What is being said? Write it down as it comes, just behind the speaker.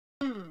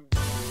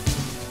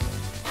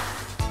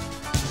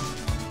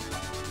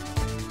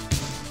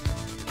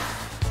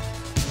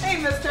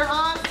Mr.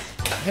 Haas.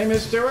 Hey,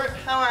 Ms. Stewart.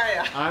 How are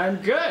you? I'm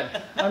good.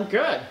 I'm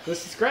good.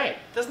 This is great.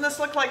 Doesn't this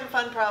look like a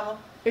fun problem?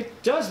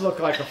 It does look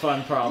like a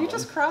fun problem. You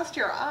just crossed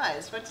your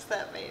eyes. What does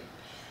that mean?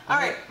 All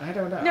right. I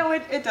don't know. No,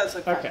 it does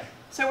look fun. Okay.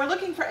 So we're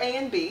looking for a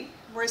and b.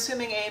 We're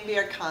assuming a and b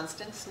are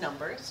constants,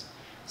 numbers,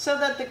 so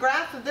that the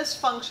graph of this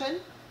function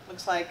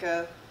looks like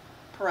a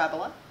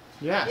parabola.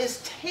 Yes.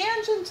 Is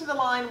tangent to the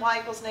line y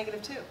equals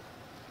 -2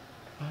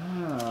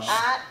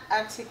 at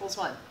x equals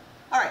 1.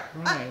 All right,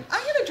 Right.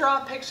 I'm going to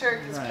draw a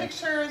picture because Right.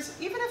 pictures,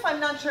 even if I'm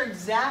not sure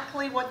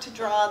exactly what to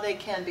draw, they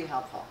can be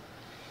helpful.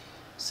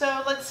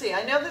 So let's see.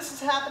 I know this is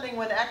happening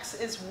when x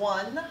is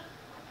 1.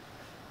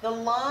 The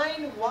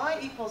line y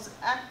equals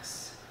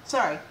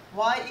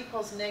y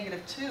equals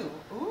 -2.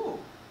 Ooh.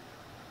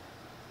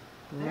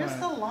 There's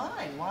the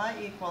line, y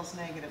equals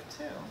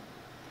 -2.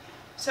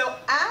 So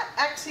at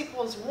x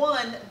equals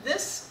 1,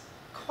 this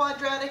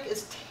quadratic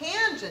is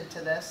tangent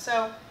to this,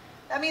 so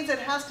that means it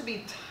has to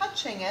be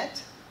touching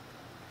it.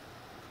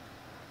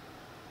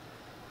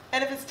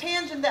 And if it's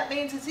tangent, that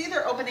means it's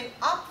either opening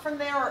up from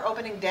there or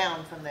opening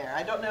down from there.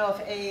 I don't know if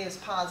A is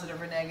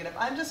positive or negative.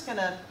 I'm just going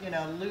to,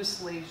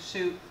 loosely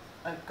shoot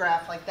a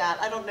graph like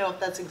that. I don't know if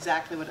that's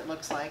exactly what it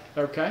looks like.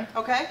 Okay.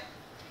 Okay?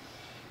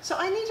 So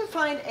I need to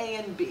find A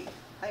and B.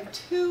 I have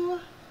two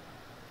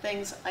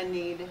things I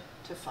need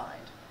to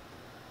find.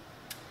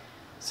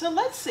 So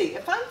let's see.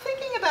 If I'm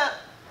thinking about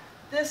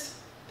this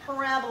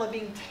parabola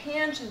being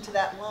tangent to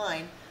that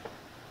line,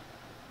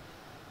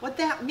 what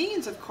that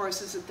means, of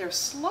course, is that their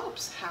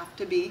slopes have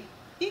to be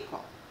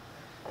equal.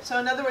 So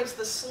in other words,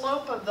 the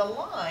slope of the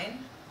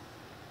line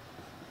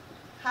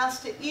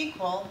has to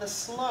equal the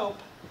slope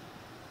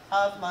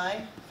of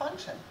my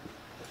function.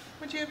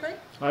 Would you agree?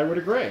 I would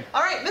agree.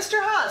 All right,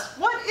 Mr. Haas,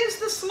 what is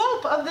the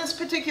slope of this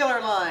particular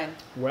line?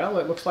 Well,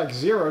 it looks like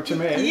 0 to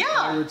me, Yeah,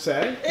 I would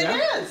say. It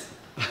is.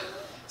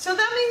 So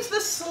that means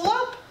the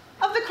slope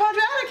of the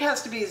quadratic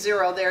has to be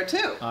 0 there,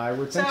 too. I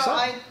would think so. So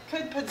I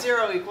could put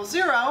 0 equals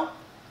 0.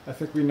 I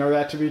think we know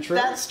that to be true.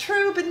 That's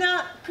true, but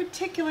not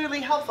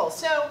particularly helpful.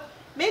 So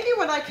maybe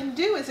what I can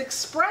do is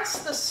express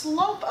the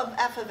slope of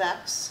f of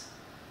x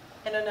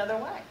in another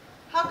way.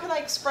 How can I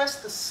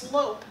express the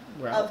slope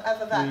of f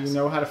of x? We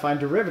know how to find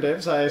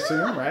derivatives, I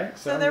assume, right?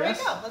 So there yes.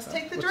 we go. Let's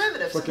take the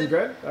derivative. Looking so the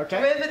good. Okay.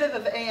 Derivative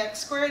of ax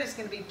squared is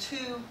going to be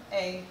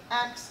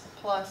 2ax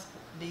plus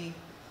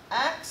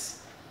bx.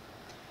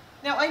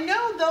 Now I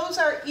know those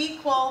are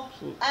equal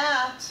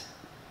at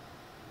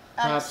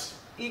x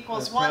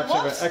equals 1.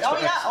 Whoops. Oh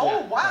yeah.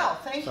 Oh wow.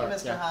 Thank you,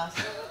 Mr. Haas.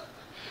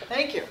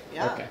 Thank you.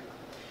 Yeah. Okay.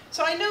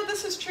 So I know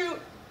this is true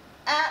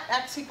at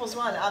x equals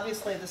 1.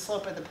 Obviously the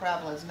slope of the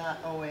parabola is not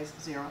always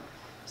 0.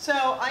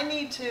 So I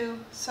need to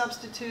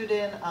substitute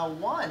in a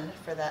 1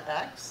 for that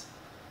x.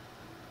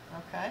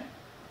 Okay.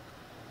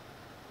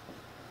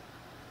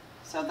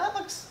 So that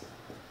looks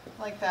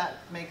like that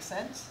makes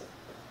sense.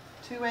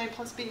 2a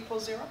plus b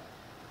equals 0.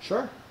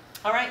 Sure.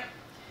 All right.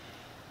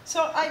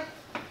 So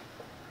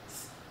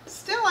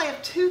still I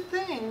have two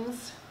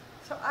things.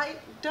 So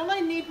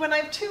when I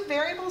have two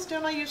variables,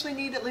 don't I usually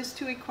need at least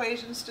two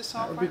equations to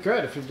solve That for? would be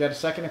good if you get a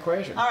second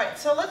equation. All right,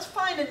 so let's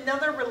find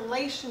another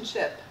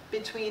relationship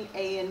between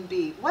A and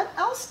B. What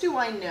else do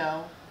I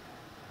know?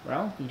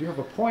 Well, you do have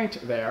a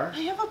point there.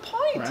 I have a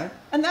point. Right.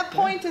 And that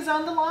point is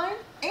on the line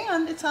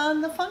and it's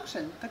on the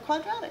function, the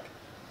quadratic.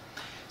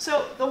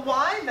 So the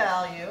y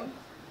value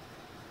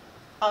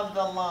of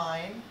the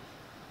line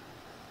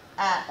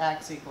at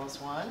x equals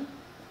 1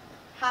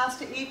 has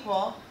to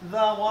equal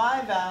the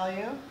y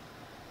value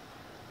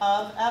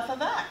of f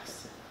of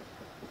x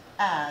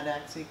at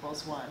x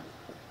equals 1.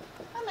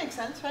 That makes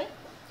sense, right?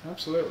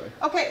 Absolutely.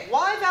 Okay,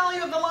 y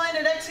value of the line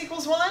at x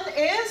equals 1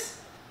 is,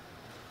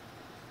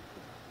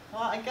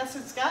 well, I guess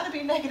it's got to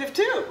be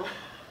 -2,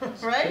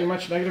 right? Pretty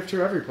much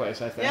 -2 every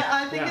place, I think. Yeah,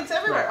 I think it's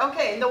everywhere. Right.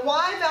 Okay, the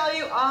y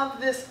value of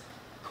this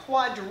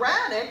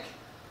quadratic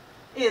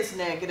is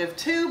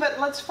 -2, but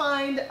let's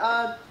find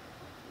a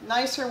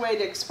nicer way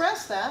to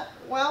express that.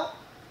 Well,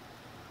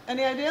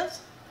 any ideas?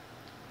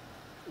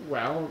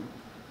 Well,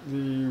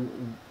 the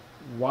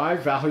y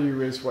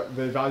value is what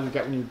the value you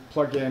get when you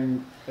plug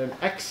in an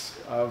x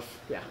of,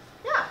 Yeah,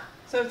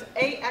 so it's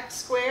ax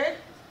squared,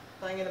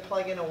 I'm going to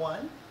plug in a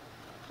 1,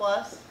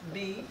 plus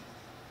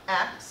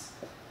bx,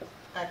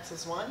 x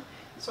is 1.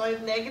 So I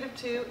have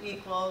 -2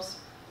 equals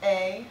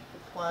a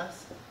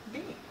plus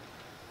b.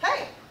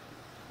 Hey,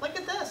 look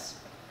at this.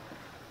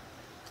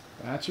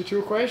 that's your two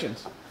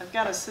equations. I've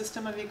got a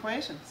system of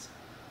equations.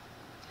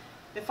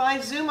 If I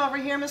zoom over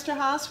here, Mr.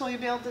 Haas, will you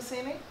be able to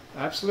see me?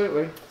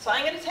 Absolutely. So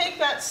I'm going to take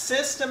that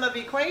system of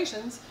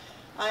equations.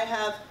 I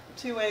have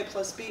 2a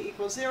plus b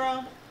equals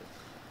 0.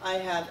 I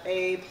have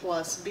a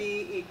plus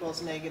b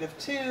equals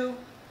 -2.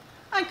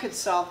 I could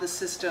solve the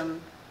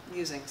system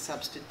using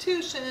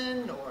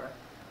substitution or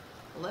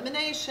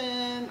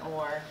elimination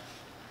or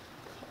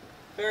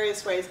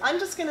various ways. I'm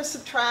just going to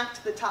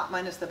subtract the top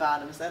minus the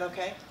bottom. Is that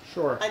okay?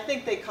 Sure. I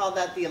think they call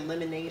that the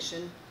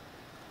elimination.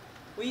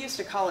 We used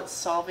to call it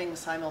solving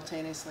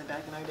simultaneously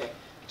back in our day.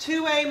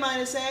 2a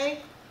minus a,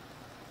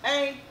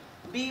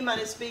 b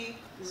minus b,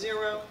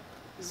 0,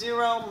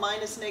 0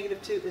 minus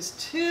negative 2 is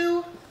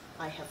 2.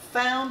 I have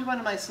found one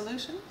of my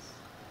solutions.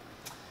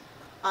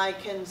 I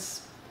can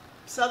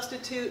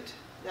substitute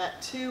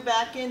that 2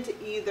 back into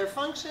either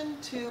function.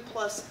 2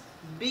 plus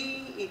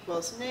b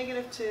equals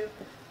negative 2.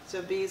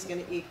 So b is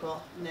going to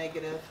equal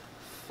negative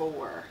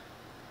 4.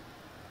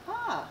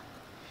 Ah,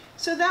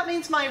 so that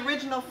means my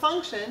original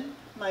function,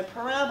 my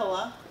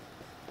parabola,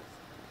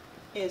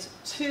 is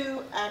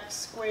 2x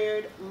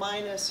squared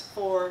minus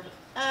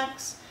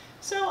 4x.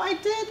 So I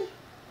did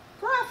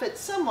graph it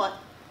somewhat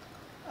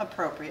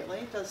appropriately.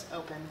 It does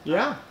open.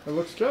 Yeah, it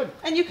looks good.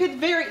 And you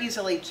could very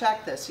easily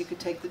check this. You could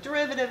take the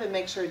derivative and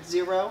make sure it's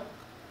 0.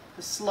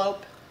 The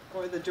slope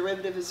or the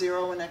derivative is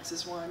 0 when x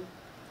is 1.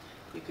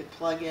 You could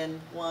plug in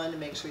 1 and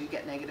make sure you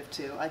get negative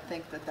 2. I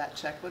think that that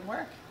check would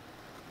work.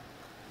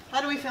 How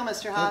do we feel,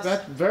 Mr. Haas?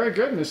 That's very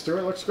good, Ms.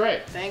 Stewart. Looks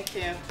great. Thank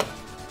you.